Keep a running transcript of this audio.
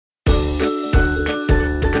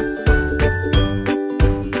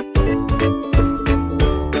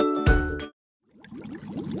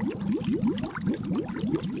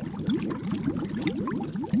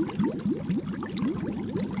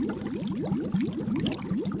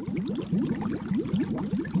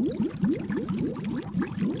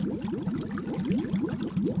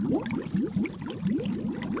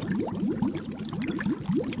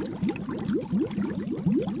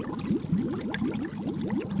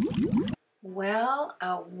Well,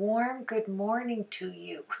 a warm good morning to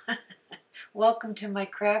you. Welcome to my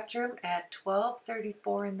craft room at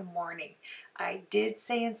 12:34 in the morning. I did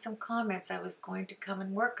say in some comments I was going to come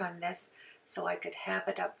and work on this so I could have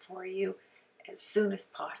it up for you as soon as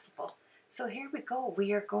possible. So here we go.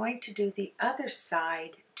 We are going to do the other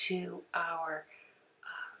side to our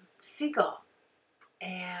seagull.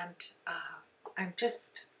 And I'm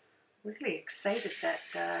just really excited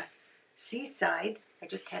that Seaside, I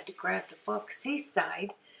just had to grab the book,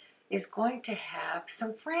 Seaside is going to have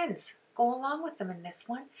some friends go along with them in this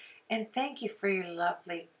one. And thank you for your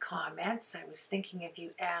lovely comments. I was thinking of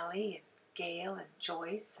you, Allie and Gail and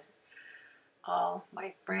Joyce and all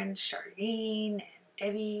my friends, Charlene and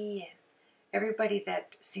Debbie and everybody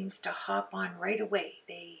that seems to hop on right away.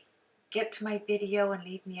 They get to my video and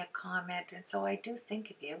leave me a comment, and so I do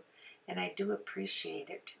think of you and I do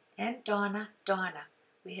appreciate it. And Donna,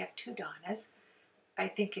 we have two Donnas. I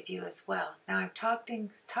think of you as well. Now I'm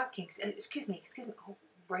talking, excuse me, oh,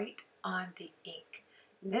 right on the ink.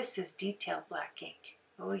 And this is detailed black ink.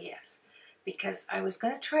 Oh yes, because I was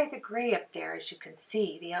going to try the gray up there, as you can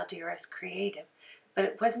see, the LDRS Creative, but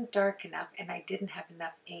it wasn't dark enough and I didn't have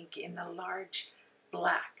enough ink in the large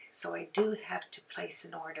black. So I do have to place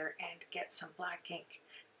an order and get some black ink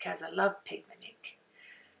because I love pigment ink.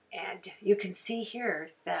 And you can see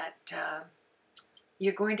here that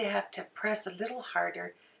you're going to have to press a little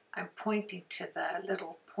harder. I'm pointing to the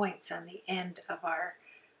little points on the end of our,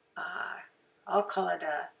 I'll call it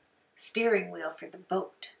a steering wheel for the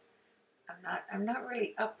boat. I'm not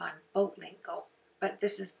really up on boat lingo, but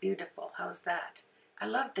this is beautiful. How's that? I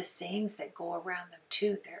love the sayings that go around them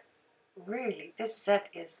too. They're really, this set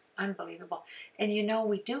is unbelievable. And you know,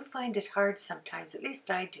 we do find it hard sometimes, at least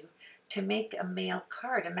I do, to make a male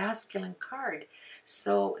card, a masculine card.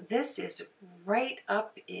 So this is right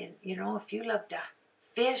up in, you know, if you love to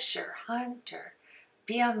fish or hunt or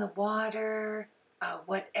be on the water,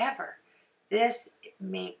 whatever, this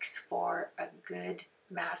makes for a good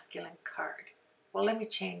masculine card. Well, let me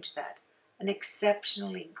change that. An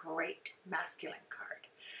exceptionally great masculine card.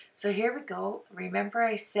 So here we go. Remember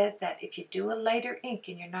I said that if you do a lighter ink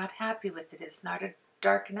and you're not happy with it, it's not a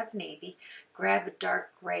dark enough navy, grab a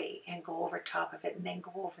dark gray and go over top of it, and then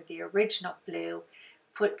go over the original blue,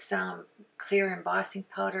 put some clear embossing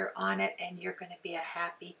powder on it, and you're going to be a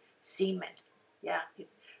happy seaman. Yeah,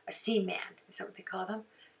 a seaman, is that what they call them?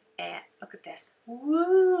 And look at this.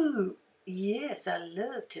 Woo! Yes, I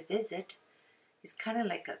love to visit. He's kind of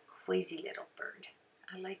like a quasi little bird.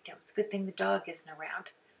 I like him. It's a good thing the dog isn't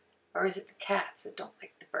around. Or is it the cats that don't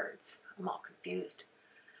like the birds? I'm all confused.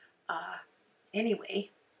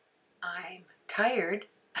 Anyway, I'm tired.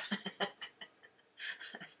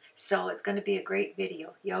 So it's going to be a great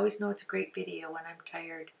video. You always know it's a great video when I'm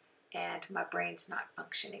tired and my brain's not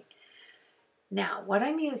functioning. Now, what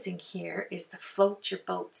I'm using here is the Float Your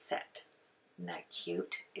Boat set. Isn't that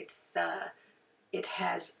cute? It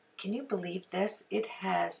has, can you believe this? It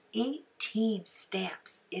has 18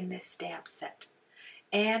 stamps in this stamp set.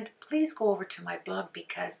 And please go over to my blog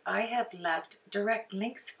because I have left direct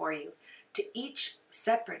links for you to each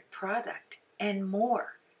separate product and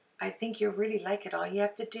more. I think you'll really like it. All you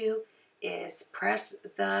have to do is press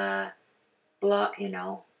the blog,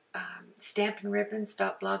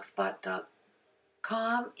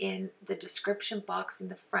 stampandribbons.blogspot.com in the description box in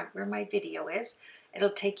the front where my video is. It'll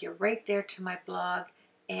take you right there to my blog,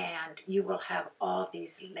 and you will have all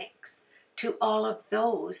these links. To all of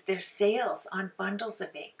those, there's sales on bundles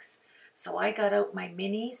of inks. So I got out my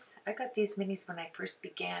minis. I got these minis when I first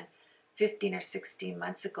began 15 or 16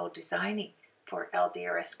 months ago designing for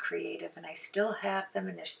LDRS Creative, and I still have them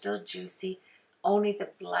and they're still juicy. Only the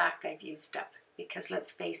black I've used up because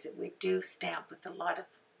let's face it, we do stamp with a lot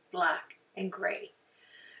of black and gray.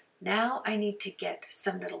 Now I need to get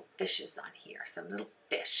some little fishes on here, some little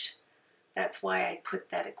fish. That's why I put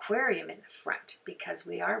that aquarium in the front, because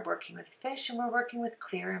we are working with fish and we're working with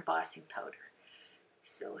clear embossing powder.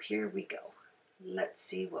 So here we go. Let's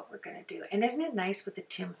see what we're going to do. And isn't it nice with the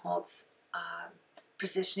Tim Holtz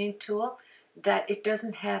positioning tool that it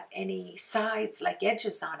doesn't have any sides like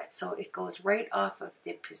edges on it, so it goes right off of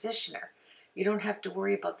the positioner. You don't have to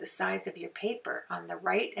worry about the size of your paper on the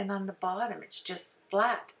right and on the bottom. It's just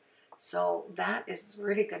flat. So that is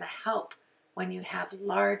really going to help when you have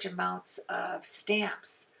large amounts of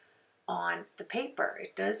stamps on the paper.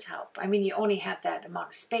 It does help. I mean, you only have that amount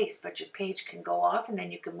of space, but your page can go off and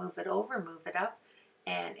then you can move it over, move it up,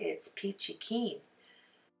 and it's peachy keen.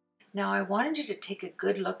 Now I wanted you to take a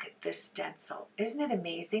good look at this stencil. Isn't it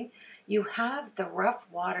amazing? You have the rough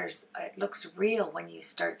waters, it looks real when you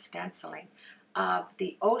start stenciling, of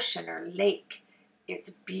the ocean or lake It's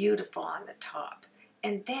beautiful on the top.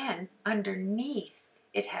 And then underneath,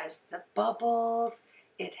 it has the bubbles,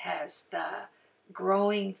 it has the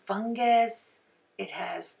growing fungus, it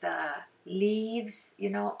has the leaves, you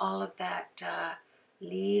know, all of that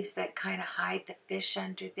leaves that kind of hide the fish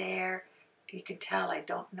under there. You can tell I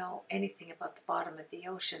don't know anything about the bottom of the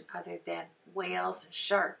ocean other than whales and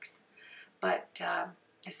sharks. But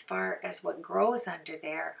as far as what grows under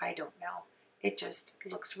there, I don't know. It just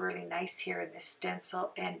looks really nice here in this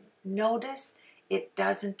stencil. And notice it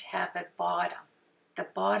doesn't have a bottom. The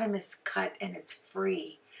bottom is cut and it's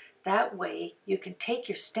free. That way you can take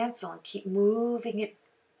your stencil and keep moving it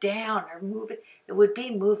down or move it. It would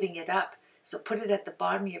be moving it up. So put it at the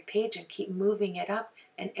bottom of your page and keep moving it up,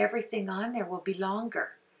 and everything on there will be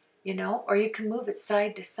longer, you know. Or you can move it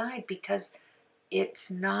side to side because it's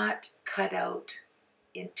not cut out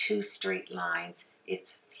in two straight lines.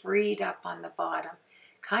 It's freed up on the bottom,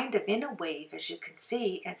 kind of in a wave, as you can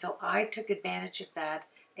see. And so I took advantage of that,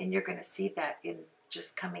 and you're going to see that in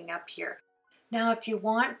just coming up here. Now, if you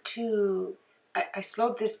want to, I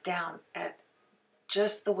slowed this down at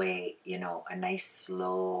just the way, you know, a nice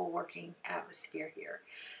slow working atmosphere here.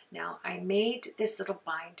 Now, I made this little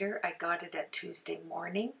binder. I got it at Tuesday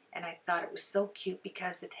morning, and I thought it was so cute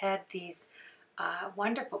because it had these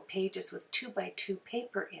wonderful pages with 2x2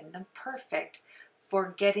 paper in them, perfect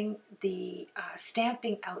for getting the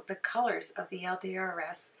stamping out the colors of the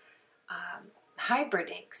LDRS hybrid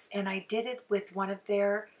inks. And I did it with one of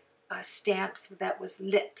their stamps that was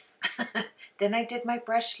lips. Then I did my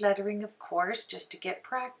brush lettering, of course, just to get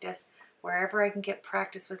practice. Wherever I can get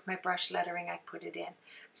practice with my brush lettering, I put it in.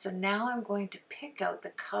 So now I'm going to pick out the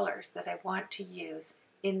colors that I want to use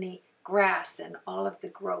in the grass and all of the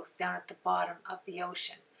growth down at the bottom of the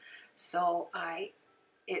ocean. So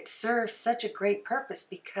it serves such a great purpose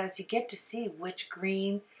because you get to see which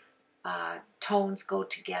green tones go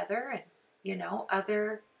together and, you know,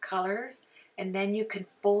 other colors. And then you can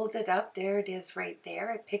fold it up. There it is right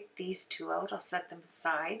there. I picked these two out. I'll set them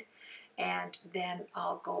aside. And then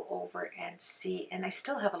I'll go over and see. And I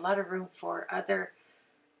still have a lot of room for other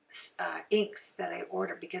inks that I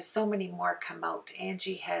order because so many more come out.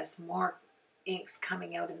 Angie has more inks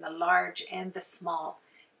coming out in the large and the small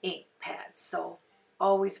ink pads. So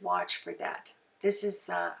always watch for that. This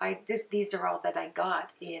is these are all that I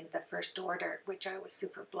got in the first order, which I was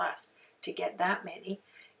super blessed to get that many.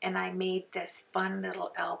 And I made this fun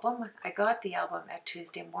little album. I got the album at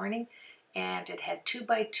Tuesday morning, and it had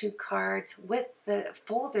 2x2 cards with the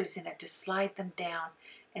folders in it to slide them down.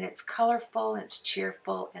 And it's colorful and it's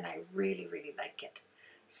cheerful, and I really, really like it.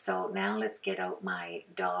 So now let's get out my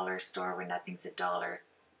dollar store where nothing's a dollar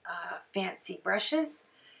fancy brushes,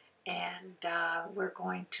 and we're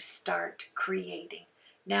going to start creating.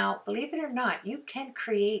 Now, believe it or not, you can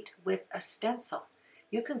create with a stencil.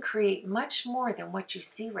 You can create much more than what you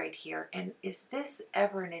see right here. And is this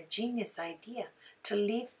ever an ingenious idea to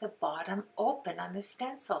leave the bottom open on the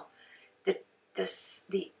stencil?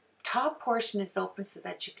 The top portion is open so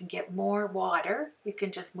that you can get more water. You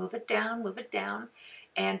can just move it down,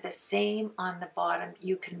 and the same on the bottom.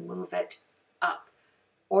 You can move it up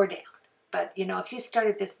or down. But, you know, if you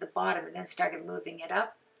started this at the bottom and then started moving it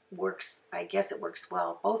up, I guess it works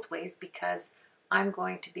well both ways because I'm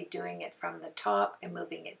going to be doing it from the top and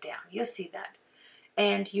moving it down. You'll see that.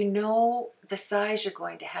 And you know the size you're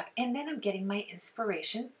going to have. And then I'm getting my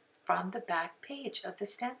inspiration from the back page of the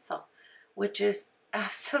stencil, which is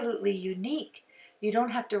absolutely unique. You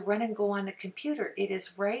don't have to run and go on the computer. It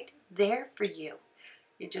is right there for you.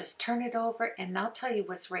 You just turn it over, and I'll tell you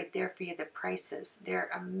what's right there for you, the prices. They're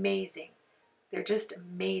amazing. They're just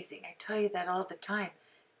amazing. I tell you that all the time.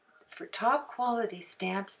 For top quality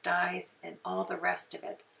stamps, dyes, and all the rest of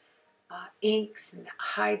it, inks and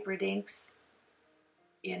hybrid inks,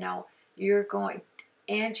 you know,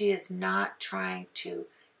 Angie is not trying to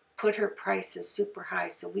put her prices super high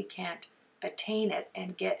so we can't attain it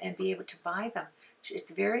and be able to buy them.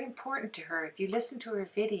 It's very important to her. If you listen to her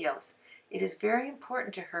videos, it is very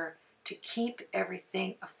important to her to keep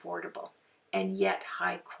everything affordable and yet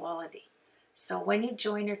high quality. So when you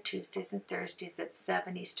join her Tuesdays and Thursdays at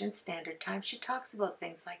 7 Eastern Standard Time, she talks about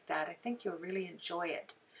things like that. I think you'll really enjoy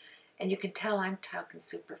it. And you can tell I'm talking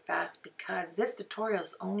super fast because this tutorial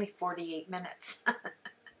is only 48 minutes.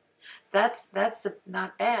 That's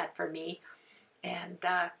not bad for me. And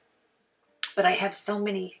but I have so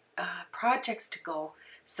many projects to go.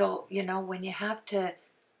 So, you know, when you have to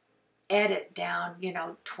edit down, you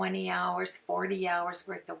know, 20 hours, 40 hours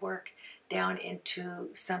worth of work down into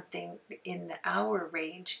something in the hour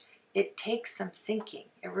range, it takes some thinking.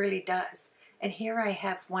 It really does. And here I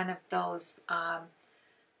have one of those,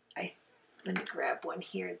 Let me grab one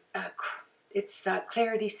here. It's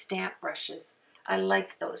Clarity Stamp Brushes. I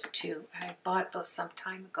like those too. I bought those some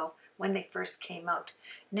time ago when they first came out.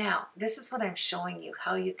 Now, this is what I'm showing you,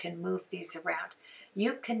 how you can move these around.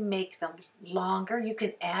 You can make them longer. You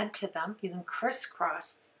can add to them. You can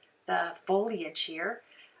crisscross the foliage here.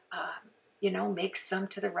 You know, make some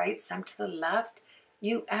to the right, some to the left.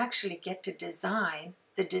 You actually get to design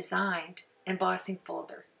the designed embossing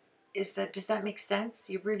folder. Does that make sense?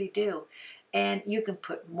 You really do. And you can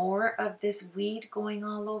put more of this weed going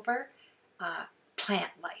all over.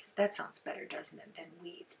 Plant life. That sounds better, doesn't it, than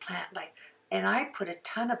weeds? Plant life. And I put a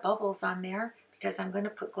ton of bubbles on there because I'm going to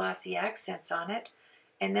put glossy accents on it.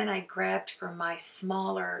 And then I grabbed for my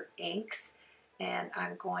smaller inks, and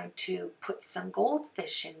I'm going to put some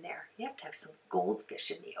goldfish in there. You have to have some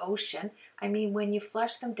goldfish in the ocean. I mean, when you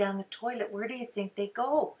flush them down the toilet, where do you think they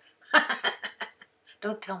go?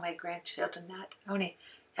 Don't tell my grandchildren that. I only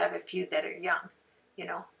have a few that are young, you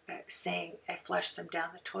know, saying I flush them down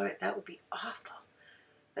the toilet. That would be awful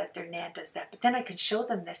that their nan does that. But then I can show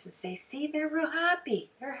them this and say, see, they're real happy.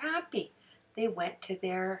 They're happy. They went to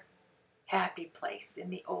their happy place in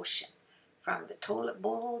the ocean, from the toilet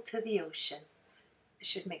bowl to the ocean. I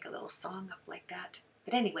should make a little song up like that.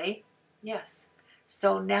 But anyway, yes.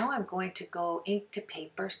 So now I'm going to go ink to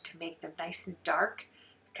paper to make them nice and dark,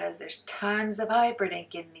 because there's tons of hybrid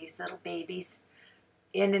ink in these little babies.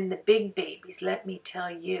 And in the big babies, let me tell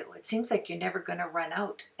you, it seems like you're never going to run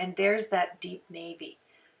out. And there's that deep navy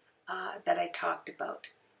that I talked about.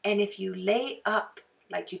 And if you lay up,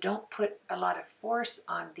 like you don't put a lot of force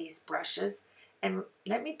on these brushes, and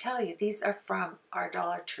let me tell you, these are from our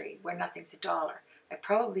Dollar Tree, where nothing's $1. I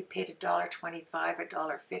probably paid $1.25 or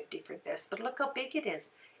 $1.50 for this, but look how big it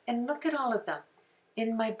is. And look at all of them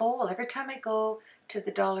in my bowl. Every time I go to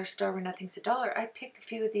the dollar store where nothing's $1, I pick a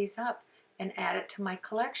few of these up and add it to my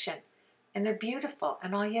collection. And they're beautiful.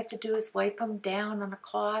 And all you have to do is wipe them down on a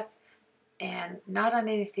cloth, and not on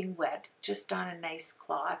anything wet, just on a nice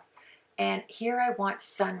cloth. And here I want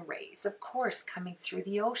sun rays, of course, coming through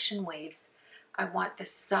the ocean waves. I want the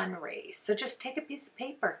sun rays. So just take a piece of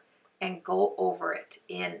paper and go over it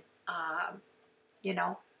in, you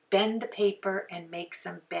know, bend the paper and make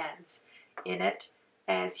some bends in it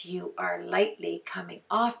as you are lightly coming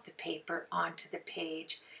off the paper onto the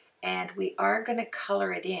page. And we are going to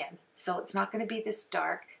color it in, so it's not going to be this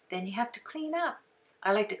dark. Then you have to clean up.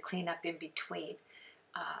 I like to clean up in between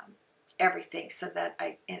everything, so that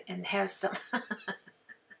and have some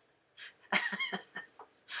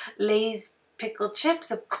Lay's pickled chips,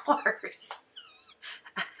 of course.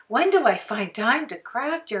 When do I find time to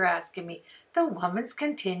craft, you're asking me? The woman's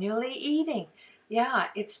continually eating. Yeah,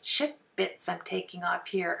 it's chip bits I'm taking off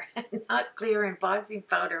here, not clear embossing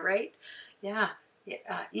powder, right? Yeah.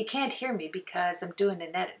 You can't hear me because I'm doing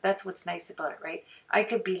an edit. That's what's nice about it, right? I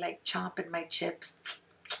could be like chomping my chips,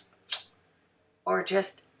 or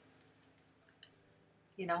just,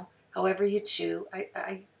 you know, however you chew.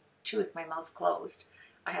 I chew with my mouth closed.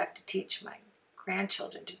 I have to teach my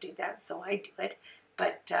grandchildren to do that, so I do it.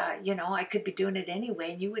 But, you know, I could be doing it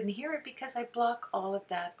anyway, and you wouldn't hear it because I block all of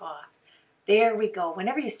that off. There we go.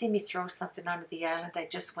 Whenever you see me throw something onto the island, I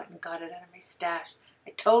just went and got it out of my stash.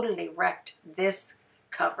 I totally wrecked this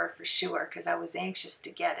cover for sure, because I was anxious to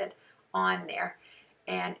get it on there.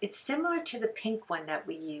 And it's similar to the pink one that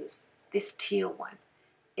we use, this teal one.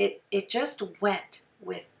 It just went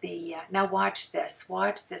with the, now watch this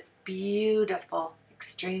beautiful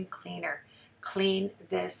extreme cleaner. Clean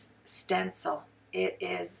this stencil. It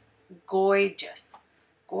is gorgeous,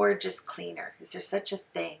 gorgeous cleaner. Is there such a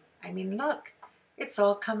thing? I mean, look, it's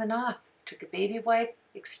all coming off. Took a baby wipe,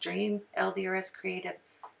 extreme LDRS creative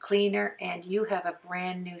cleaner, and you have a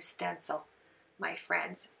brand new stencil, my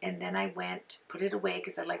friends. And then I went, put it away,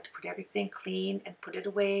 because I like to put everything clean and put it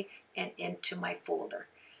away and into my folder.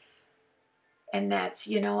 And that's,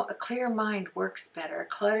 you know, a clear mind works better. A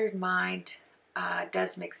cluttered mind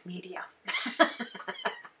does mix media.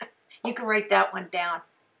 You can write that one down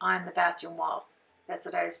on the bathroom wall. That's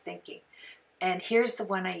what I was thinking. And here's the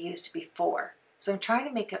one I used before. So I'm trying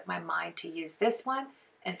to make up my mind to use this one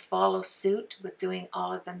and follow suit with doing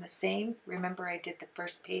all of them the same. Remember, I did the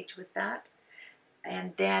first page with that.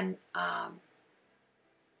 And then, I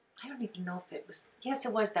don't even know if it was, yes,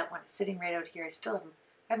 it was that one. It's sitting right out here. I still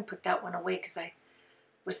haven't put that one away because I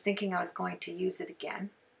was thinking I was going to use it again.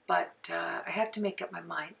 But I have to make up my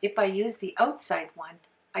mind. If I use the outside one,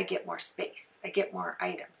 I get more space. I get more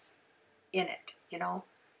items in it, you know,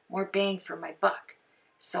 more bang for my buck.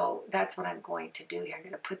 So that's what I'm going to do here. I'm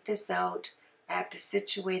going to put this out. I have to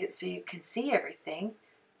situate it so you can see everything.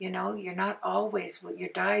 You know, you're not always, your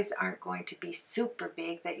dies aren't going to be super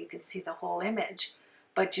big that you can see the whole image,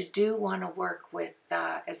 but you do want to work with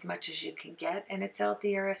as much as you can get, and it's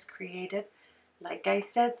LDRS Creative. Like I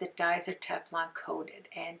said, the dies are Teflon coated,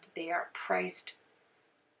 and they are priced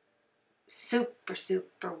super,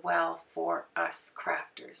 super well for us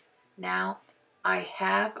crafters. Now, I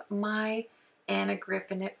have my Anna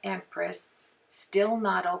Griffin Empress still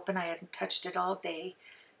not open. I hadn't touched it all day.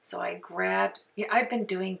 So I grabbed, I've been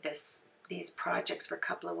doing these projects for a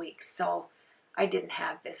couple of weeks, so I didn't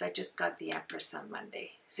have this. I just got the Empress on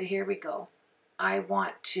Monday. So here we go. I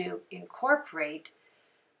want to incorporate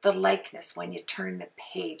the likeness when you turn the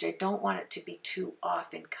page. I don't want it to be too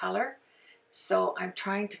off in color. So I'm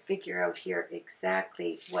trying to figure out here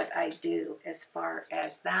exactly what I do as far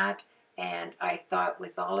as that. And I thought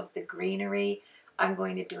with all of the greenery, I'm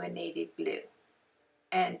going to do a navy blue.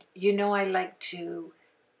 And you know I like to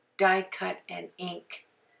die cut and ink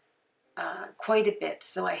quite a bit,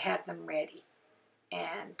 so I have them ready.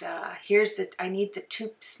 And I need the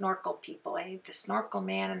two snorkel people. I need the snorkel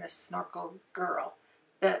man and the snorkel girl.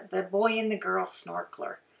 The boy and the girl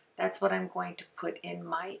snorkeler. That's what I'm going to put in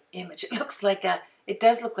my image. It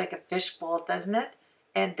does look like a fishbowl, doesn't it?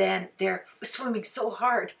 And then they're swimming so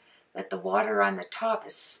hard that the water on the top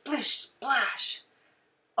is splish, splash,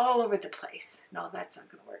 all over the place. No, that's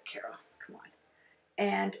not going to work, Carol. Come on.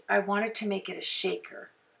 And I wanted to make it a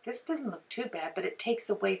shaker. This doesn't look too bad, but it takes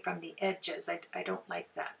away from the edges. I don't like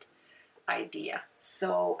that idea.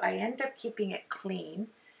 So I end up keeping it clean,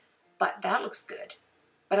 but that looks good.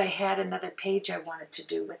 But I had another page I wanted to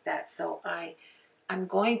do with that, so I'm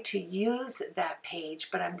going to use that page,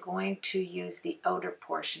 but I'm going to use the outer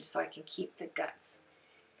portion so I can keep the guts.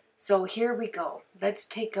 So here we go. Let's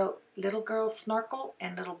take out little girl's snorkel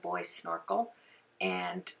and little boy's snorkel,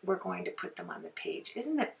 and we're going to put them on the page.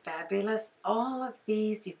 Isn't it fabulous? All of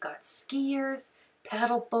these, you've got skiers,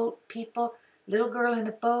 paddle boat people, little girl in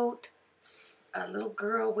a boat, a little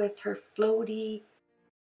girl with her floaty.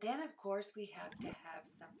 Then, of course, we have to have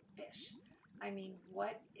some fish. I mean,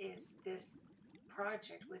 what is this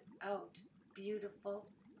project without beautiful,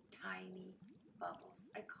 tiny bubbles?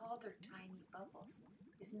 I called her Tiny Bubbles.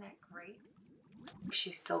 Isn't that great?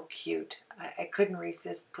 She's so cute. I couldn't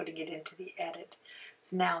resist putting it into the edit.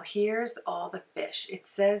 So now here's all the fish. It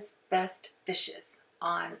says Best Fishes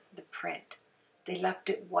on the print. They left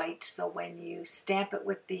it white, so when you stamp it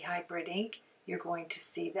with the hybrid ink, you're going to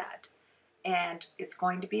see that. And it's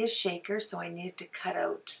going to be a shaker, so I needed to cut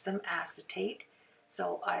out some acetate.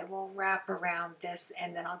 So I will wrap around this,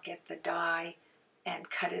 and then I'll get the die and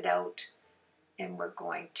cut it out. And we're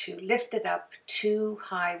going to lift it up too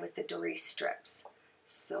high with the dory strips.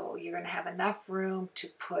 So you're going to have enough room to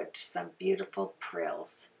put some beautiful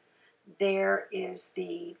prills. There is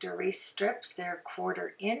the dory strips. They're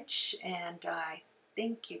 1/4 inch, and I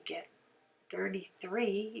think you get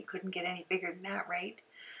 33. You couldn't get any bigger than that, right?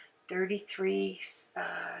 33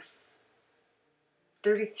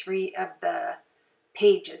 of the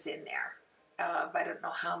pages in there. I don't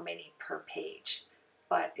know how many per page,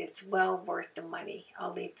 but it's well worth the money.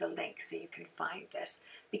 I'll leave the link so you can find this,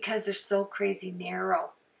 because they're so crazy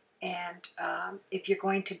narrow. And if you're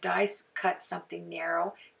going to die cut something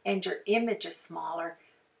narrow and your image is smaller,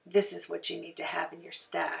 this is what you need to have in your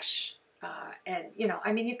stash. And you know,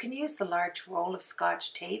 I mean, you can use the large roll of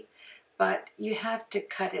Scotch tape, but you have to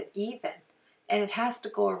cut it even, and it has to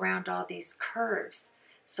go around all these curves.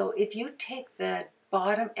 So if you take the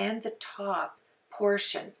bottom and the top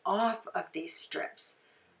portion off of these strips,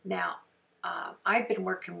 now I've been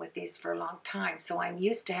working with these for a long time, so I'm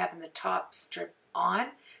used to having the top strip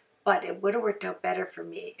on, but it would have worked out better for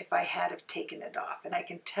me if I had have taken it off. And I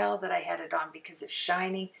can tell that I had it on because it's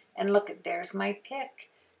shining, and look, there's my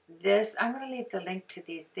pick. This, I'm going to leave the link to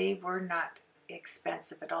these. They were not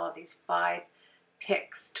expensive at all. These 5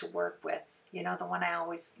 picks to work with. You know, the one I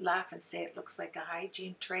always laugh and say it looks like a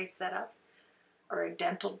hygiene tray setup or a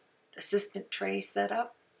dental assistant tray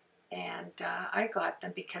setup. And I got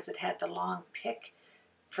them because it had the long pick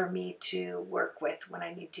for me to work with when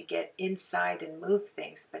I need to get inside and move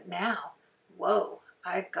things. But now, whoa,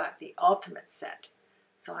 I've got the ultimate set.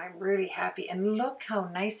 So I'm really happy. And look how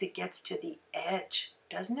nice it gets to the edge,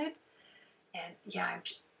 doesn't it? And yeah,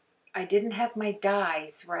 I didn't have my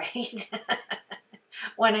dies right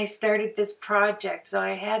when I started this project, so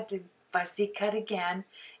I had to fussy cut again.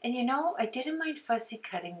 And you know, I didn't mind fussy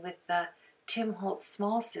cutting with the Tim Holtz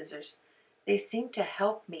small scissors. They seem to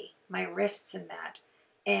help me, my wrists and that.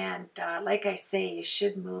 And like I say, you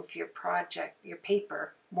should move your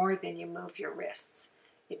paper, more than you move your wrists.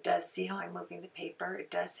 It does, see how I'm moving the paper? It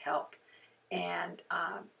does help. And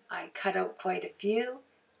I cut out quite a few,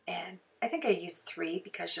 And I think I used 3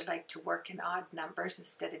 because you like to work in odd numbers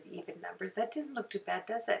instead of even numbers. That doesn't look too bad,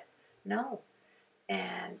 does it? No.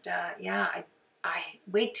 And yeah, I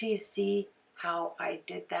wait till you see how I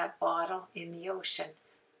did that bottle in the ocean,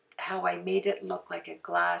 how I made it look like a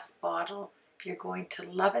glass bottle. You're going to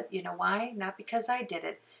love it. You know why? Not because I did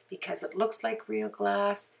it, because it looks like real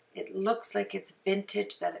glass. It looks like it's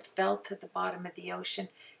vintage, that it fell to the bottom of the ocean,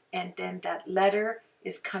 and then that letter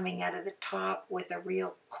is coming out of the top with a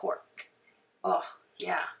real cork. Oh,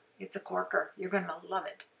 yeah, it's a corker. You're going to love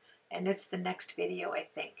it. And it's the next video, I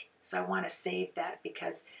think. So I want to save that,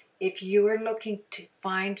 because if you are looking to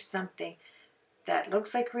find something that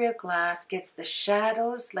looks like real glass, gets the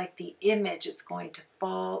shadows like the image it's going to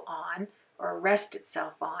fall on or rest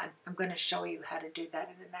itself on, I'm going to show you how to do that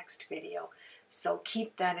in the next video. So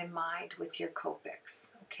keep that in mind with your Copics,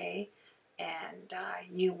 okay? And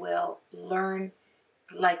you will learn,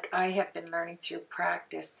 like I have been learning through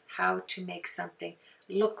practice, how to make something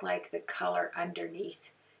look like the color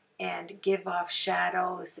underneath and give off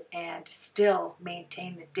shadows and still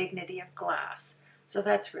maintain the dignity of glass. So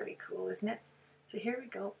that's really cool, isn't it? So here we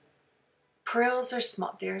go. Prills are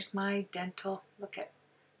small. There's my dental. Look at,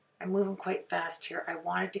 I'm moving quite fast here. I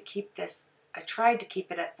wanted to keep this, I tried to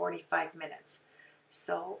keep it at 45 minutes.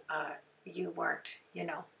 So you weren't, you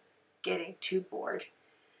know, getting too bored,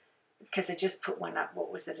 because I just put one up,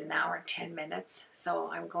 what was it, an hour and 10 minutes.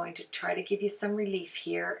 So I'm going to try to give you some relief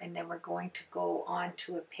here, and then we're going to go on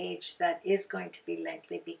to a page that is going to be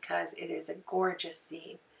lengthy because it is a gorgeous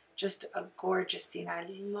scene. Just a gorgeous scene. I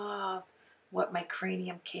love what my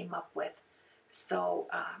cranium came up with. So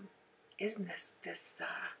isn't this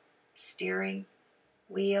steering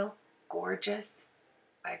wheel gorgeous?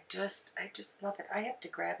 I just love it. I have to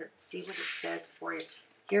grab it and see what it says for you.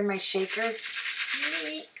 Here are my shakers.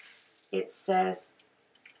 It says,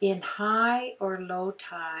 in high or low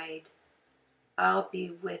tide, I'll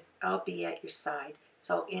be at your side.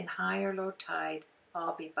 So in high or low tide,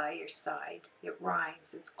 I'll be by your side. It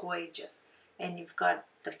rhymes. It's gorgeous. And you've got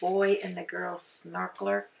the boy and the girl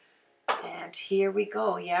snorkeler. And here we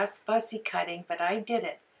go. Yes, fussy cutting, but I did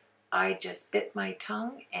it. I just bit my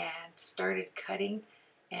tongue and started cutting.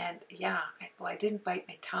 And yeah, I didn't bite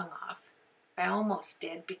my tongue off. I almost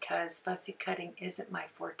did, because fussy cutting isn't my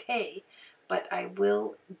forte, but I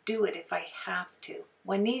will do it if I have to.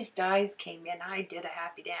 When these dies came in, I did a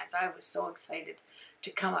happy dance. I was so excited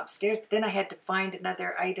to come upstairs. But then I had to find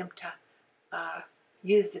another item to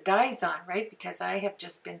use the dies on, right? Because I have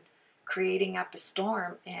just been creating up a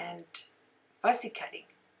storm and fussy cutting.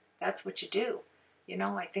 That's what you do. You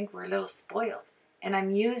know, I think we're a little spoiled. And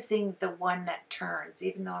I'm using the one that turns,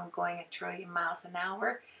 even though I'm going 1,000,000,000 miles an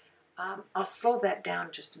hour. I'll slow that down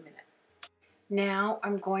just a minute. Now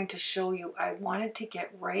I'm going to show you, I wanted to get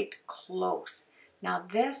right close. Now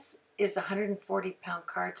this is 140-pound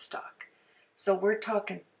cardstock. So we're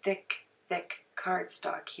talking thick, thick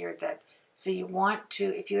cardstock here. So you want to,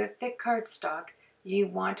 if you have thick cardstock, you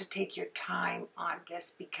want to take your time on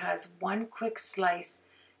this, because one quick slice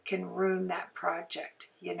can ruin that project,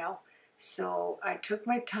 you know. So I took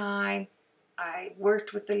my time. I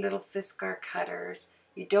worked with the little Fiskar cutters.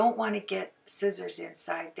 You don't want to get scissors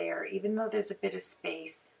inside there, even though there's a bit of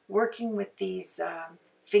space. Working with these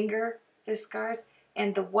finger Fiskars,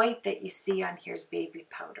 and the white that you see on here is baby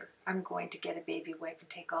powder. I'm going to get a baby wipe and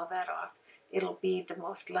take all that off. It'll be the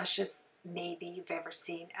most luscious navy you've ever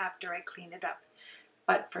seen after I clean it up.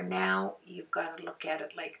 But for now, you've got to look at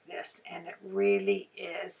it like this, and it really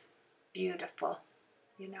is beautiful,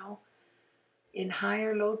 you know. In high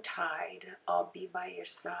or low tide, I'll be by your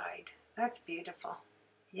side. That's beautiful.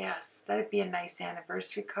 Yes, that'd be a nice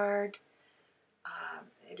anniversary card.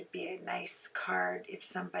 It'd be a nice card if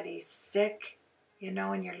somebody's sick, you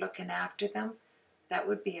know, and you're looking after them. That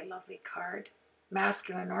would be a lovely card.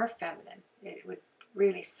 Masculine or feminine. It would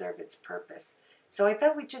really serve its purpose. So I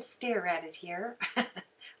thought we'd just stare at it here.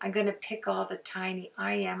 I'm going to pick all the tiny,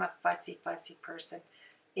 I am a fussy, fussy person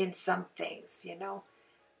in some things, you know.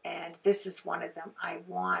 And this is one of them. I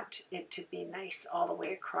want it to be nice all the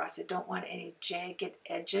way across. I don't want any jagged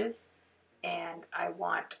edges. And I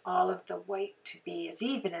want all of the white to be as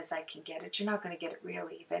even as I can get it. You're not going to get it real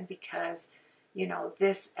even, because, you know,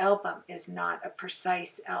 this album is not a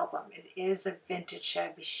precise album. It is a vintage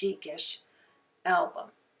shabby chic-ish album.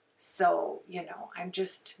 So, you know, I'm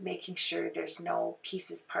just making sure there's no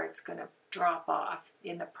pieces, parts going to drop off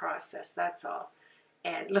in the process. That's all.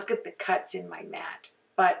 And look at the cuts in my mat.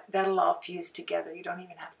 But that'll all fuse together. You don't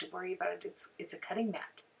even have to worry about it. It's a cutting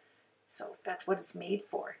mat. So that's what it's made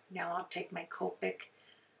for. Now I'll take my Copic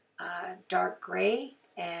dark gray,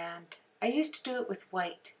 and I used to do it with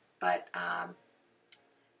white, but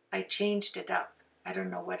I changed it up. I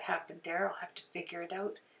don't know what happened there. I'll have to figure it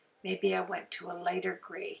out. Maybe I went to a lighter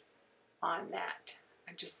gray on that.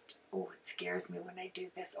 Oh, it scares me when I do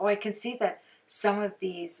this. Oh, I can see that some of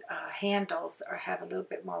these handles have a little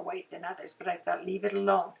bit more white than others, but I thought leave it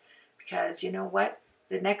alone, because you know what?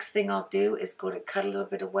 The next thing I'll do is go to cut a little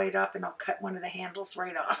bit of white off, and I'll cut one of the handles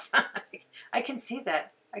right off. I can see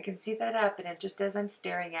that. I can see that happening just as I'm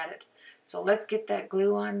staring at it. So let's get that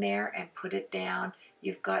glue on there and put it down.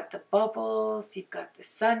 You've got the bubbles, you've got the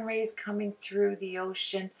sun rays coming through the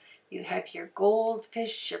ocean, you have your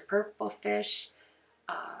goldfish, your purple fish.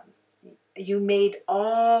 You made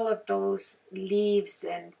all of those leaves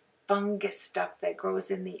and fungus stuff that grows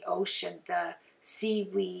in the ocean, the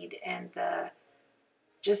seaweed and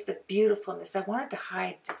just the beautifulness. I wanted to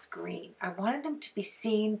hide this green. I wanted them to be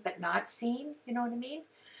seen but not seen, you know what I mean?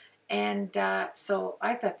 And so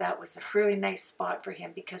I thought that was a really nice spot for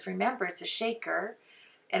him, because remember, it's a shaker,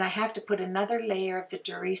 and I have to put another layer of the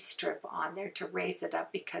Dury strip on there to raise it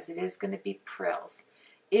up, because it is going to be prills.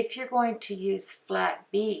 If you're going to use flat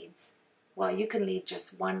beads, well, you can leave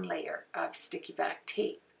just one layer of sticky back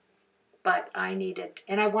tape. But I needed,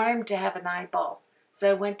 and I wanted him to have an eyeball. So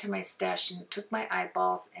I went to my stash and took my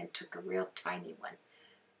eyeballs and took a real tiny one.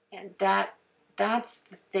 And that's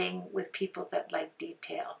the thing with people that like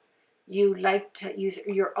detail. You like to use,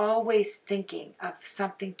 you're always thinking of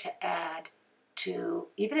something to add to,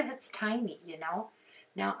 even if it's tiny, you know.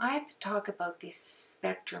 Now I have to talk about these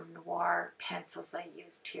Spectrum Noir pencils I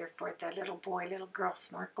used here for the little boy, little girl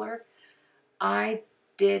snorkeler. I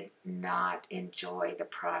did not enjoy the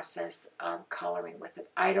process of coloring with it.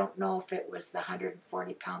 I don't know if it was the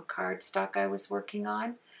 140-pound cardstock I was working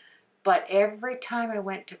on, but every time I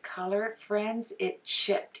went to color, friends, it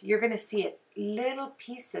chipped. You're going to see it. Little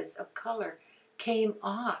pieces of color came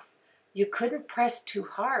off. You couldn't press too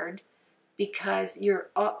hard, because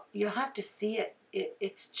you'll have to see it.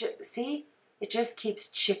 See, it just keeps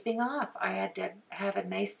chipping off. I had to have a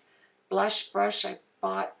nice blush brush I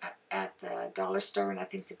bought at the dollar store, and I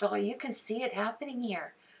think it's $1. You can see it happening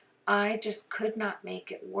here. I just could not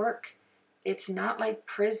make it work. It's not like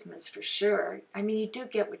Prismas for sure. I mean, you do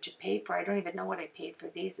get what you pay for. I don't even know what I paid for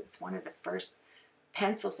these. It's one of the first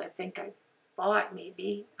pencils I think I bought,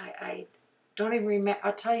 maybe. I don't even remember.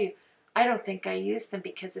 I'll tell you, I don't think I used them,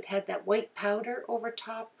 because it had that white powder over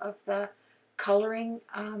top of the coloring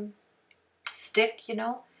stick, you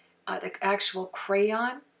know, the actual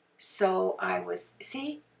crayon. So I was,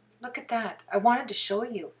 see, look at that. I wanted to show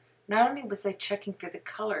you. Not only was I checking for the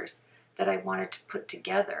colors that I wanted to put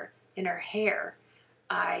together in her hair,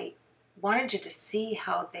 I wanted you to see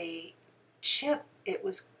how they chip. It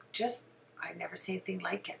was just, I've never seen anything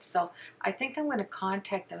like it. So I think I'm going to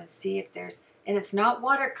contact them and see if there's, and it's not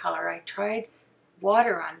watercolor. I tried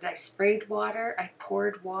water on it. I sprayed water, I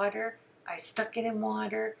poured water, I stuck it in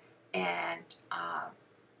water, and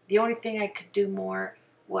the only thing I could do more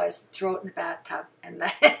was throw it in the bathtub and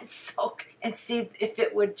let it soak and see if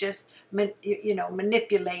it would just,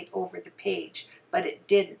 manipulate over the page, but it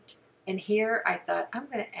didn't. And here I thought, I'm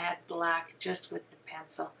going to add black just with the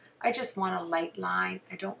pencil. I just want a light line.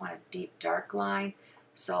 I don't want a deep dark line.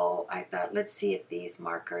 So I thought, let's see if these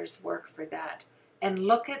markers work for that. And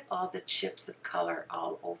look at all the chips of color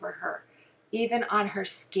all over her. Even on her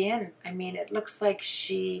skin, I mean, it looks like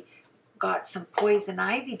she got some poison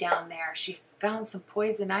ivy down there. She found some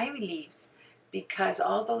poison ivy leaves, because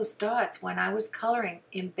all those dots, when I was coloring,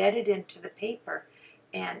 embedded into the paper.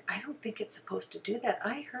 And I don't think it's supposed to do that.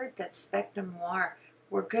 I heard that Spectrum Noir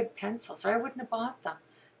were good pencils, or I wouldn't have bought them.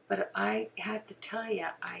 But I have to tell you,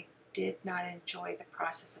 I did not enjoy the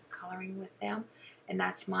process of coloring with them. And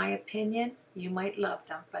that's my opinion. You might love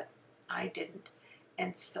them, but I didn't.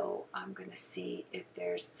 And so I'm going to see if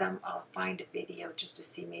there's some, I'll find a video just to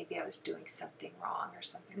see maybe I was doing something wrong or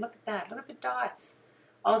something. Look at that. Look at the dots.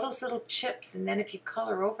 All those little chips. And then if you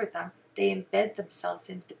color over them, they embed themselves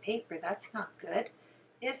into the paper. That's not good,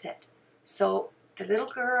 is it? So the little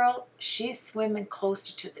girl, she's swimming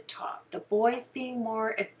closer to the top. The boy's being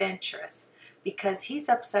more adventurous because he's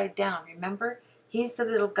upside down. Remember? He's the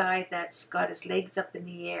little guy that's got his legs up in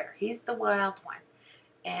the air. He's the wild one.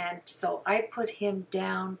 And so I put him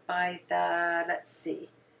down by the, let's see,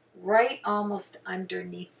 right almost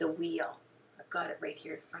underneath the wheel. I've got it right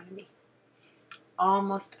here in front of me.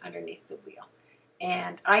 Almost underneath the wheel.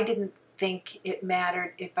 And I didn't think it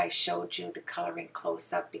mattered if I showed you the coloring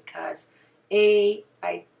close up because A,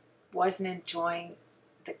 I wasn't enjoying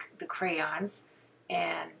the crayons,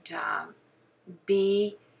 and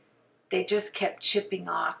B, they just kept chipping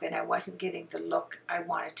off, and I wasn't getting the look I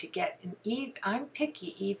wanted to get. And I'm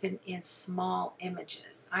picky even in small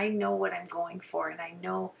images. I know what I'm going for, and I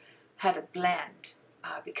know how to blend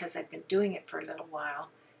because I've been doing it for a little while.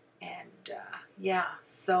 And yeah,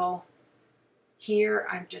 so here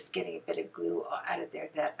I'm just getting a bit of glue out of there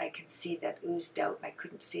that I can see that oozed out, and I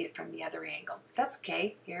couldn't see it from the other angle. But that's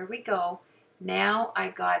okay. Here we go. Now I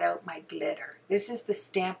got out my glitter. This is the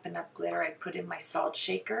Stampin' Up! Glitter I put in my salt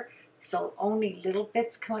shaker. So only little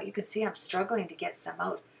bits come out. You can see I'm struggling to get some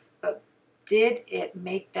out. But did it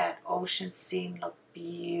make that ocean scene look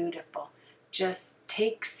beautiful? Just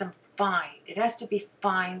take some fine. It has to be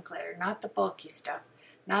fine glitter, not the bulky stuff,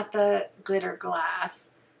 not the glitter glass.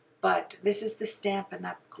 But this is the Stampin'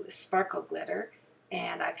 Up! Sparkle Glitter.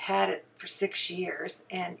 And I've had it for 6 years.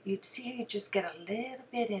 And you'd see how you just get a little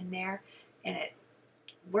bit in there. And it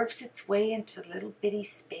works its way into little bitty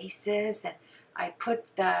spaces. And I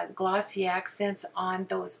put the glossy accents on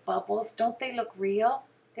those bubbles. Don't they look real?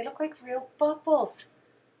 They look like real bubbles.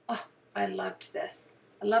 Oh, I loved this.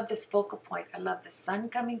 I love this focal point. I love the sun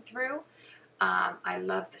coming through. I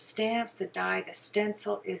love the stamps, the die, the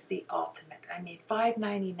stencil is the ultimate. I mean,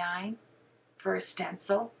 $5.99 for a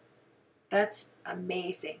stencil. That's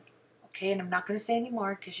amazing. Okay, and I'm not going to say any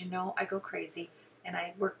more because you know I go crazy. And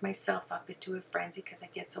I work myself up into a frenzy because I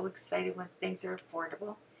get so excited when things are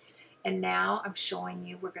affordable. And now I'm showing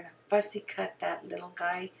you, we're going to fussy cut that little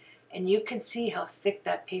guy. And you can see how thick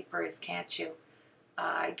that paper is, can't you?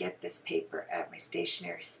 I get this paper at my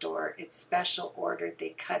stationery store. It's special ordered. They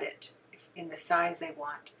cut it in the size I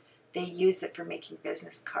want. They use it for making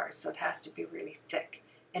business cards, so it has to be really thick.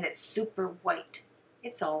 And it's super white.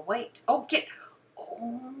 It's all white. Oh,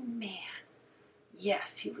 oh man.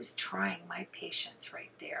 Yes, he was trying my patience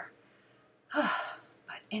right there.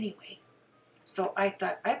 But anyway, so I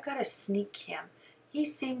thought, I've got to sneak him. He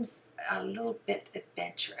seems a little bit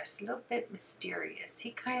adventurous, a little bit mysterious.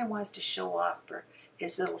 He kind of wants to show off for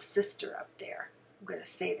his little sister up there. I'm going to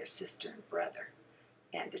say their sister and brother.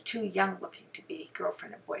 And they're too young looking to be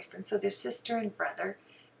girlfriend and boyfriend. So they're sister and brother.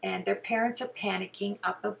 And their parents are panicking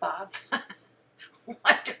up above,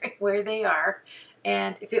 wondering where they are.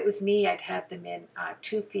 And if it was me, I'd have them in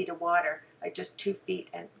 2 feet of water, like just 2 feet,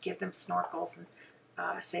 and give them snorkels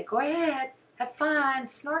and say, go ahead, have fun,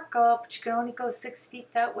 snorkel, but you can only go 6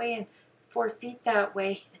 feet that way and 4 feet that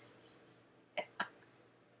way.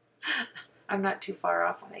 I'm not too far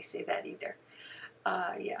off when I say that either.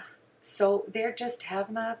 Yeah. So they're just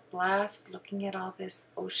having a blast looking at all this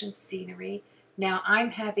ocean scenery. Now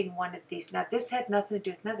I'm having one of these. Now this had nothing to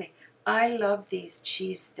do with nothing. I love these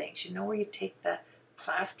cheese things. You know where you take the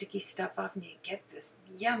plasticky stuff off and you get this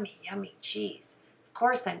yummy, yummy cheese. Of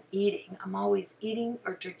course I'm eating. I'm always eating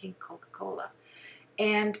or drinking Coca-Cola.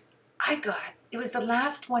 And it was the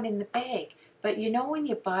last one in the bag. But you know when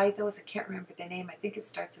you buy those, I can't remember the name. I think it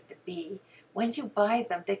starts with a B. When you buy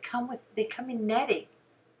them, they come in netting.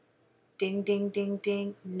 Ding, ding, ding,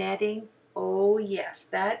 ding, netting. Oh yes,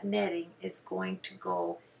 that netting is going to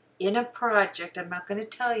go in a project. I'm not going to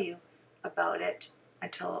tell you about it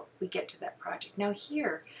until we get to that project. Now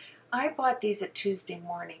here, I bought these at Tuesday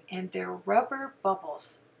morning, and they're rubber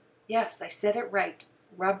bubbles. Yes, I said it right.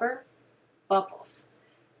 Rubber bubbles.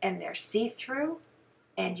 And they're see-through,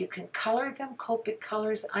 and you can color them, Copic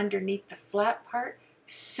colors underneath the flat part.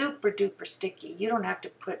 Super duper sticky. You don't have to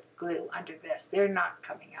put glue under this. They're not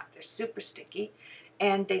coming out. They're super sticky.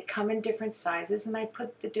 And they come in different sizes, and I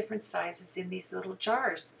put the different sizes in these little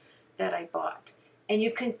jars that I bought. And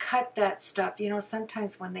you can cut that stuff. You know,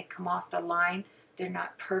 sometimes when they come off the line, they're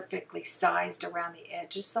not perfectly sized around the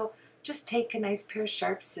edges. So just take a nice pair of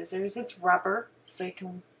sharp scissors. It's rubber, so you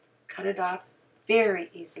can cut it off very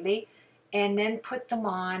easily. And then put them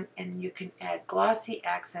on, and you can add glossy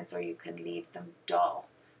accents or you can leave them dull.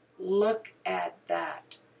 Look at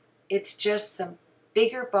that. It's just some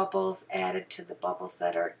bigger bubbles added to the bubbles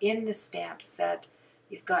that are in the stamp set.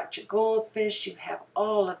 You've got your goldfish. You have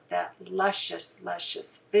all of that luscious,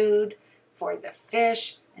 luscious food for the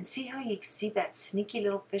fish. And see how you see that sneaky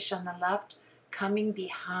little fish on the left coming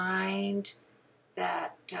behind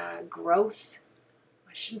that growth?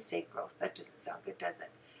 I shouldn't say growth. That doesn't sound good, does it?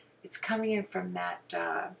 It's coming in from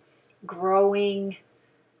that growing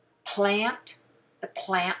plant, the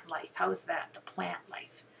plant life. How's that? The plant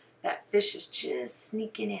life. That fish is just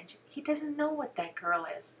sneaking in. He doesn't know what that girl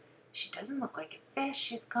is. She doesn't look like a fish.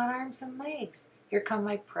 She's got arms and legs. Here come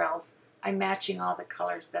my prels. I'm matching all the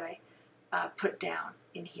colors that I put down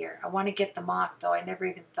in here. I want to get them off, though. I never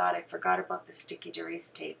even thought. I forgot about the sticky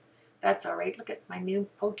Derice tape. That's all right. Look at my new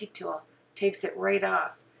pokey tool. Takes it right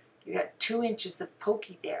off. You got 2 inches of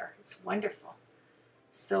pokey there. It's wonderful.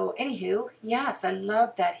 So anywho, yes, I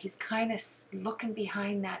love that. He's kind of looking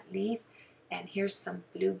behind that leaf, and here's some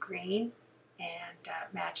blue-green, and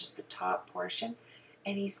matches the top portion.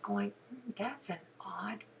 And he's going, that's an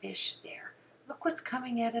odd fish there. Look what's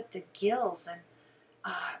coming out of the gills,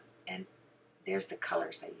 and there's the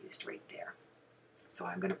colors I used right there. So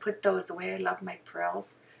I'm going to put those away. I love my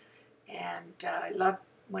prills, and I love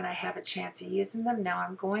when I have a chance of using them. Now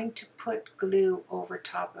I'm going to put glue over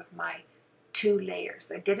top of my 2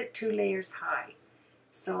 layers. I did it 2 layers high,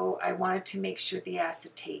 so I wanted to make sure the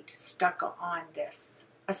acetate stuck on this.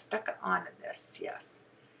 Yes.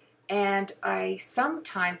 And I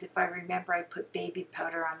sometimes, if I remember, I put baby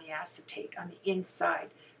powder on the acetate on the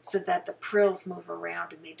inside so that the prills move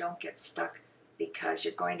around and they don't get stuck, because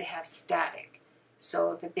you're going to have static.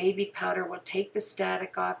 So the baby powder will take the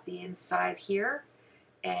static off the inside here,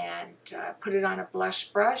 and put it on a blush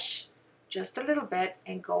brush just a little bit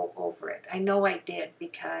and go over it. I know I did,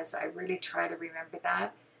 because I really try to remember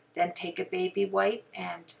that. Then take a baby wipe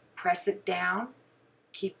and press it down.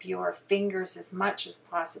 Keep your fingers as much as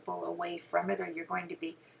possible away from it, or you're going to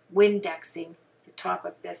be Windexing the top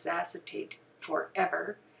of this acetate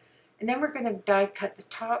forever. And then we're going to die cut the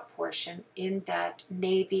top portion in that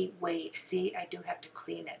navy wave. See, I do have to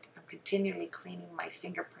clean it. I'm continually cleaning my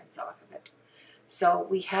fingerprints off of it. So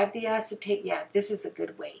we have the acetate. Yeah, this is a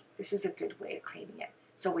good way. This is a good way of cleaning it.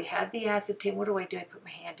 So we have the acetate. What do? I put my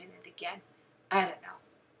hand in it again. I don't know.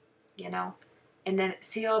 You know? And then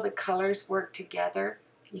see all the colors work together.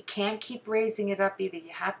 You can't keep raising it up either. You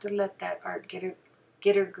have to let that art get her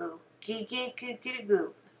goo. Get her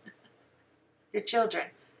goo. The children.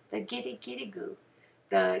 The giddy goo.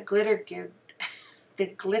 The glitter goo. The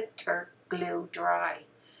glitter glue dry.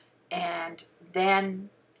 And then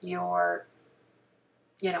you're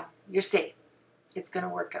safe. It's going to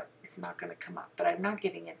work out. It's not going to come up. But I'm not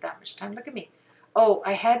giving it that much time. Look at me. Oh,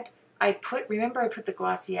 remember I put the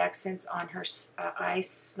glossy accents on her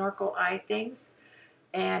snorkel eye things,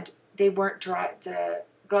 and they weren't dry. The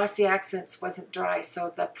glossy accents wasn't dry,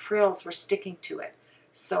 so the prills were sticking to it.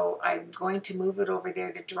 So I'm going to move it over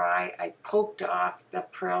there to dry. I poked off the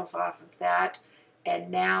prills off of that,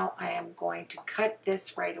 and now I am going to cut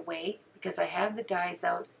this right away because I have the dies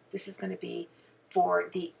out. This is going to be for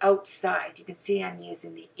the outside. You can see I'm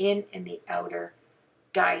using the in and the outer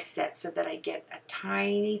die set so that I get a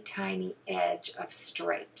tiny, tiny edge of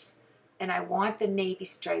stripes. And I want the navy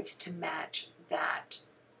stripes to match that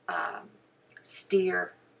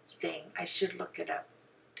steer thing. I should look it up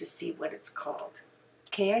to see what it's called.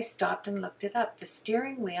 Okay, I stopped and looked it up. The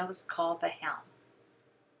steering wheel is called the helm.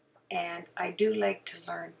 And I do like to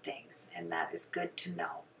learn things, and that is good to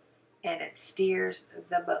know. And it steers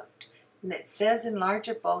the boat. And it says in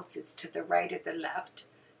larger boats it's to the right or the left.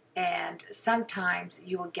 And sometimes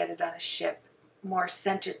you will get it on a ship more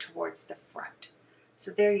centered towards the front.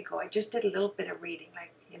 So there you go. I just did a little bit of reading,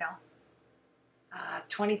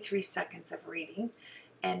 23 seconds of reading.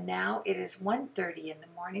 And now it is 1:30 in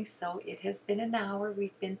the morning, so it has been an hour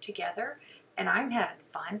we've been together, and I'm having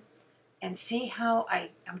fun. And see how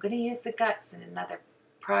I'm going to use the guts in another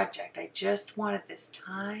project. I just wanted this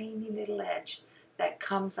tiny little edge that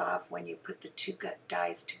comes off when you put the 2 gut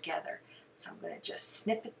dies together. So I'm going to just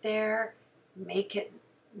snip it there, make it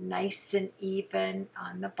nice and even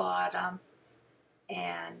on the bottom.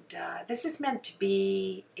 And this is meant to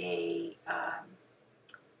be a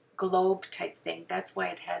globe type thing. That's why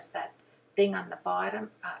it has that thing on the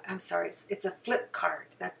bottom. I'm sorry, it's a flip card.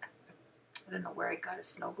 I don't know where I got a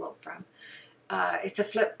snow globe from. It's a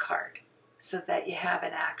flip card so that you have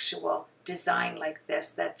an actual design like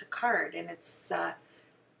this that's a card, and it's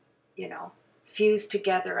fused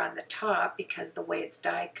together on the top because of the way it's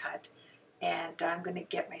die cut. And I'm going to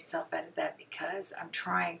get myself out of that because I'm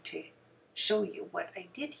trying to show you what I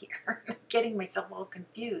did here. I'm getting myself all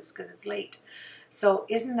confused because it's late. So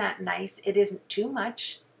isn't that nice? It isn't too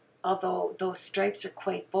much, although those stripes are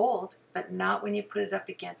quite bold, but not when you put it up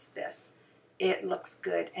against this. It looks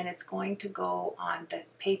good, and it's going to go on the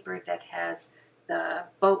paper that has the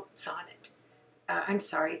boats on it. I'm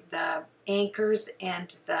sorry, the anchors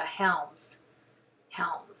and the helms.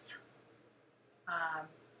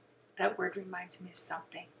 That word reminds me of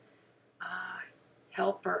something.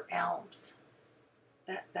 Helper Elms.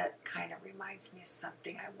 That kind of reminds me of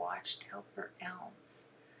something I watched. Helper Elms.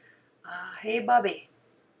 Hey, Bubby.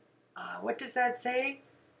 What does that say?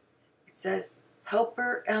 It says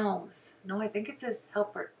Helper Elms. No, I think it says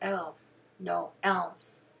Helper Elves. No,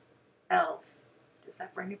 Elms. Elves. Does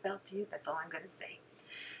that ring a bell to you? That's all I'm going to say.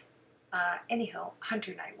 Anyhow,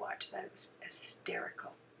 Hunter and I watched that. It was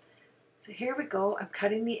hysterical. So here we go. I'm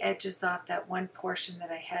cutting the edges off that one portion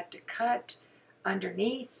that I had to cut.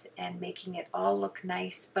 underneath and making it all look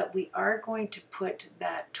nice, but we are going to put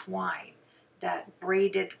that twine, that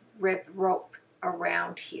braided rib rope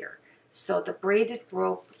around here. So the braided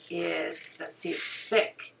rope is, let's see, it's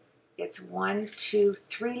thick. It's 1, 2,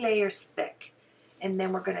 3 layers thick. And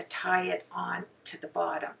then we're going to tie it on to the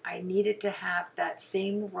bottom. I needed to have that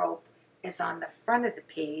same rope as on the front of the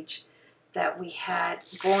page that we had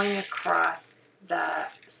going across the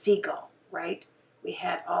seagull, right? We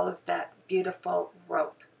had all of that beautiful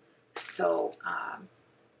rope. So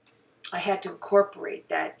I had to incorporate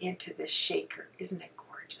that into this shaker. Isn't it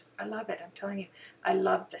gorgeous? I love it. I'm telling you. I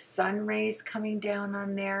love the sun rays coming down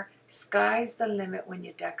on there. Sky's the limit when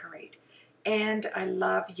you decorate. And I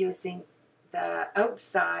love using the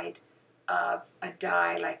outside of a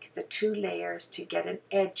die, like the 2 layers, to get an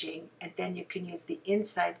edging, and then you can use the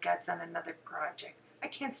inside guts on another project. I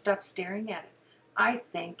can't stop staring at it. I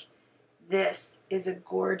think this is a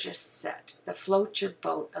gorgeous set. The Float Your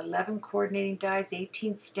Boat, 11 coordinating dies,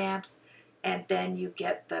 18 stamps, and then you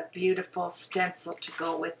get the beautiful stencil to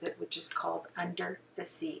go with it, which is called Under the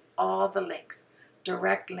Sea. All the links,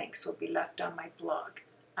 direct links, will be left on my blog.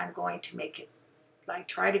 I'm going to make it, I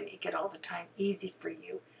try to make it all the time, easy for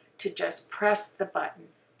you to just press the button.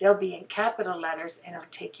 They'll be in capital letters and it'll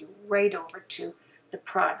take you right over to the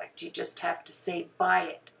product. You just have to say buy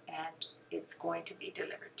it and it's going to be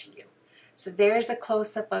delivered to you. So there's a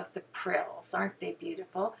close-up of the prills. Aren't they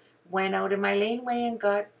beautiful? Went out in my laneway and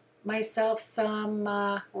got myself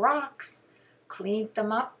some rocks, cleaned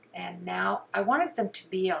them up, and now I wanted them to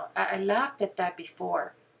be all, I laughed at that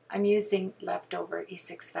before. I'm using leftover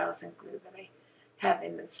E6000 glue that I have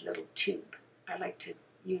in this little tube. I like to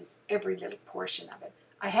use every little portion of it.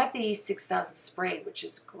 I have the E6000 spray, which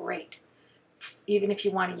is great. Even if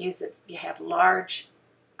you want to use it, you have large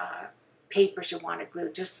papers you want to glue,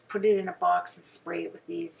 just put it in a box and spray it with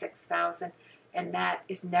the E6000, and that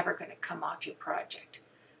is never going to come off your project.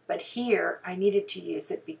 But here, I needed to use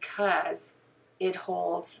it because it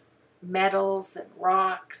holds metals and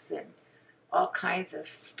rocks and all kinds of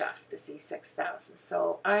stuff, this E6000.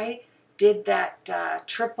 So I did that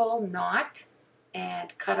triple knot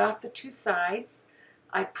and cut off the 2 sides.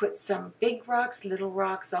 I put some big rocks, little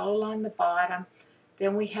rocks all along the bottom.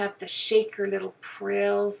 Then we have the shaker little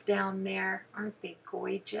prills down there. Aren't they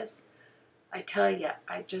gorgeous? I tell you,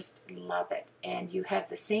 I just love it. And you have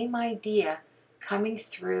the same idea coming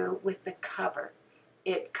through with the cover.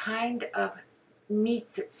 It kind of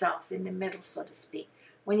meets itself in the middle, so to speak.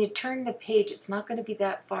 When you turn the page, it's not going to be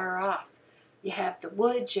that far off. You have the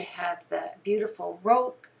wood, you have the beautiful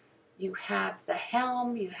rope, you have the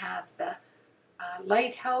helm, you have the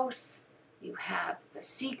lighthouse, you have the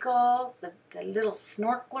seagull, the little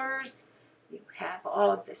snorkelers, you have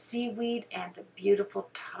all of the seaweed and the beautiful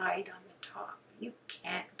tide on the top. You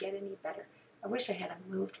can't get any better. I wish I had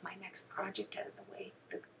moved my next project out of the way,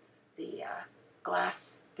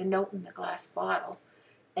 the note in the glass bottle.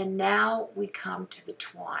 And now we come to the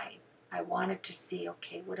twine. I wanted to see,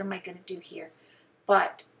 okay, what am I going to do here?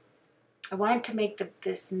 But I wanted to make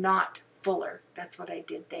this knot fuller. That's what I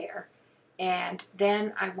did there. And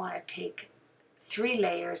then I want to take 3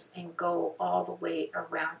 layers and go all the way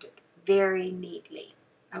around it very neatly.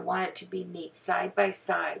 I want it to be neat, side by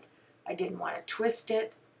side. I didn't want to twist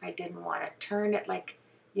it. I didn't want to turn it like,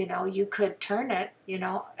 you know, you could turn it, you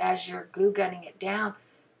know, as you're glue gunning it down.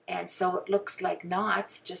 And so it looks like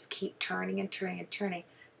knots, just keep turning and turning and turning.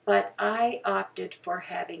 But I opted for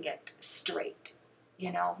having it straight,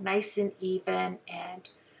 you know, nice and even. And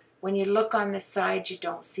when you look on the side, you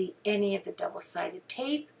don't see any of the double-sided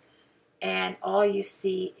tape. And all you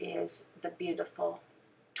see is the beautiful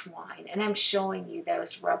twine. And I'm showing you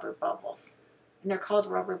those rubber bubbles. And they're called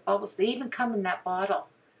rubber bubbles. They even come in that bottle.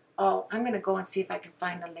 Oh, I'm going to go and see if I can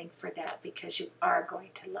find the link for that because you are going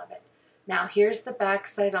to love it. Now here's the back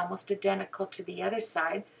side, almost identical to the other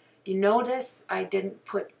side. You notice I didn't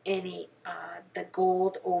put any the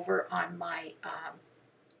gold over on my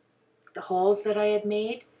the holes that I had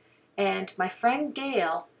made. And my friend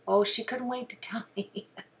Gail, oh, she couldn't wait to tell me.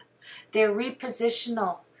 They're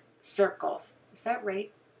repositional circles. Is that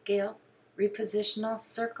right, Gail? Repositional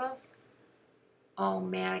circles? Oh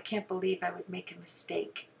man, I can't believe I would make a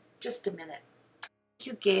mistake. Just a minute. Thank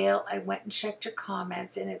you, Gail. I went and checked your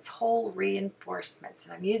comments, and it's whole reinforcements.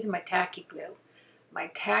 And I'm using my tacky glue.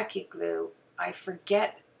 My tacky glue, I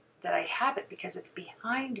forget that I have it because it's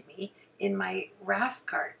behind me in my RAS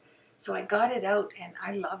cart. So I got it out, and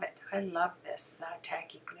I love it. I love this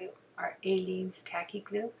tacky glue, our Aleene's tacky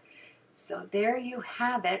glue. So there you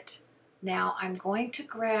have it. Now I'm going to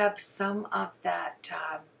grab some of that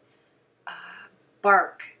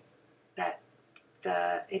bark.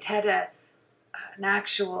 It had a an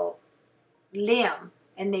actual limb,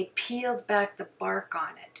 and they peeled back the bark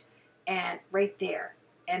on it, and right there,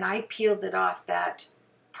 and I peeled it off that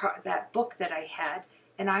book that I had,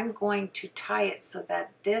 and I'm going to tie it so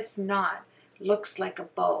that this knot looks like a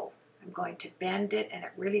bow. I'm going to bend it, and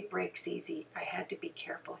it really breaks easy. I had to be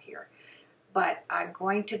careful here, but I'm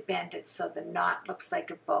going to bend it so the knot looks like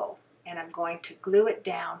a bow, and I'm going to glue it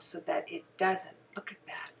down so that it doesn't. Look at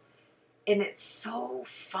that. And it's so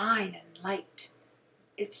fine and light.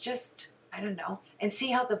 It's just, I don't know. And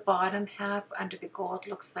see how the bottom half under the gold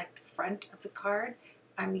looks like the front of the card?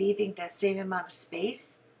 I'm leaving the same amount of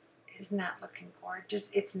space. Isn't that looking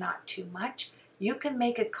gorgeous? It's not too much. You can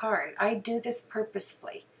make a card. I do this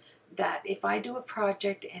purposefully, that if I do a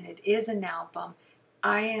project and it is an album,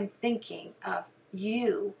 I am thinking of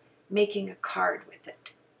you making a card with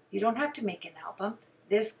it. You don't have to make an album.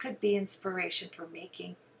 This could be inspiration for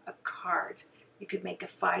making a card. You could make a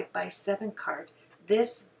 5x7 card.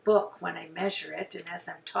 This book, when I measure it, and as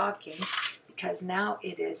I'm talking, because now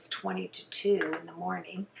it is 20 to 2 in the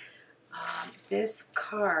morning, this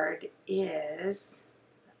card is,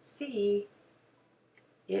 let's see,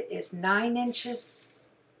 it is 9 inches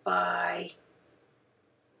by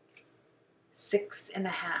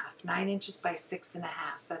 6.5. 9 inches by 6.5.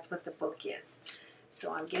 That's what the book is.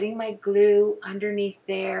 So I'm getting my glue underneath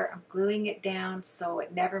there. I'm gluing it down so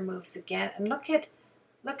it never moves again. And look at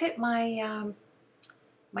my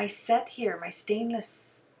my set here, my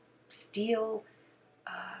stainless steel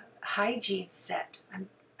hygiene set.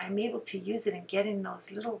 I'm able to use it and get in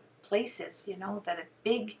those little places, you know, that a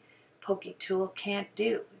big pokey tool can't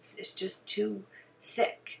do. It's just too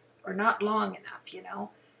thick or not long enough, you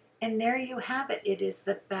know. And there you have it. It is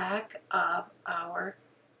the back of our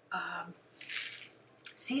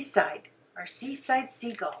seaside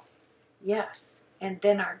seagull. Yes. And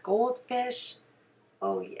then our goldfish.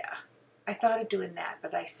 Oh yeah. I thought of doing that,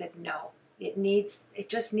 but I said no. It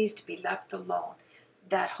just needs to be left alone.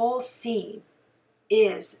 That whole scene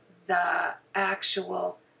is the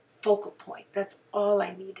actual focal point. That's all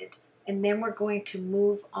I needed. And then we're going to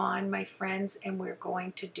move on, my friends, and we're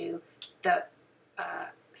going to do the,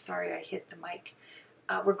 sorry, I hit the mic.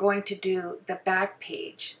 We're going to do the back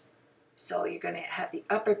page. So you're going to have the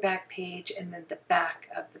upper back page and then the back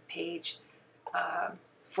of the page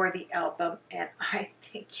for the album. And I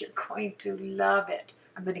think you're going to love it.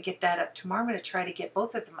 I'm going to get that up tomorrow. I'm going to try to get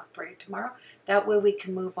both of them up for you tomorrow. That way we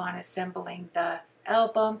can move on assembling the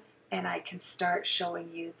album, and I can start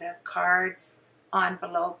showing you the cards,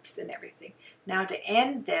 envelopes, and everything. Now to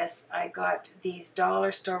end this, I got these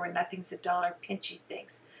dollar store where nothing's a dollar pinchy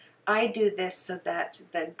things. I do this so that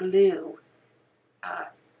the glue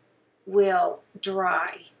will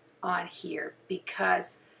dry on here,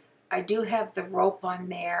 because I do have the rope on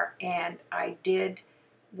there, and I did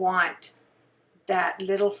want that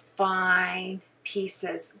little fine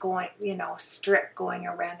pieces going, you know, strip going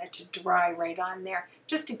around it to dry right on there,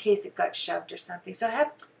 just in case it got shoved or something. So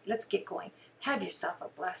let's get going. Have yourself a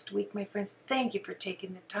blessed week, my friends. Thank you for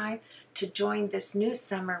taking the time to join this new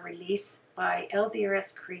summer release by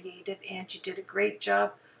LDRS Creative. Angie did a great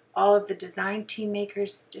job. All of the design team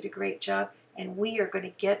makers did a great job. And we are going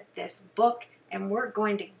to get this book, and we're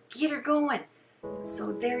going to get her going.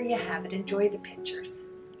 So there you have it. Enjoy the pictures.